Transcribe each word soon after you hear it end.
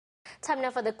Time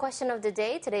now for the question of the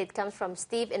day. Today it comes from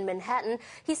Steve in Manhattan.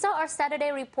 He saw our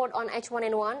Saturday report on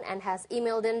H1N1 and has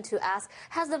emailed in to ask,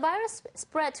 has the virus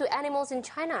spread to animals in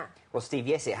China? Well, Steve,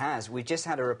 yes, it has. We've just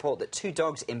had a report that 2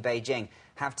 dogs in Beijing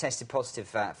have tested positive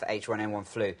for H1N1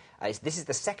 flu. This is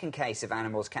the second case of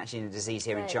animals catching the disease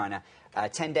here in China.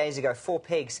 10 days ago, 4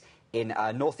 pigs in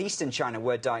northeastern China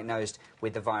were diagnosed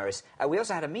with the virus. We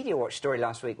also had a Media Watch story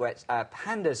last week where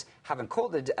pandas haven't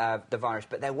caught the virus,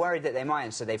 but they're worried that they might,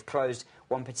 and so they've closed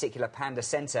one particular panda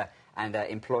centre, and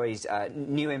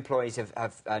new employees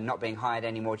have not being hired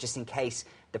anymore, just in case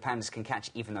the pandas can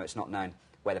catch, even though it's not known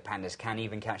whether pandas can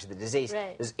even catch the disease.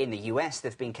 In the US,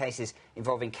 there have been cases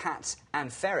involving cats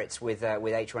and ferrets with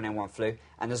H1N1 flu,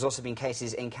 and there's also been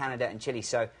cases in Canada and Chile,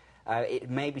 so it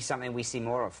may be something we see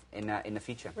more of in the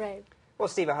future. Well,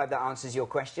 Steve, I hope that answers your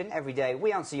question. Every day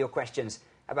we answer your questions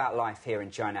about life here in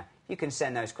China. You can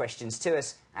send those questions to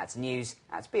us at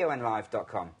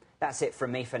news@bonlive.com. That's it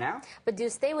from me for now. But do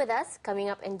stay with us. Coming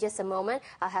up in just a moment,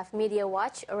 I'll have Media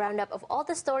Watch, a roundup of all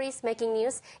the stories making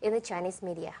news in the Chinese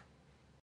media.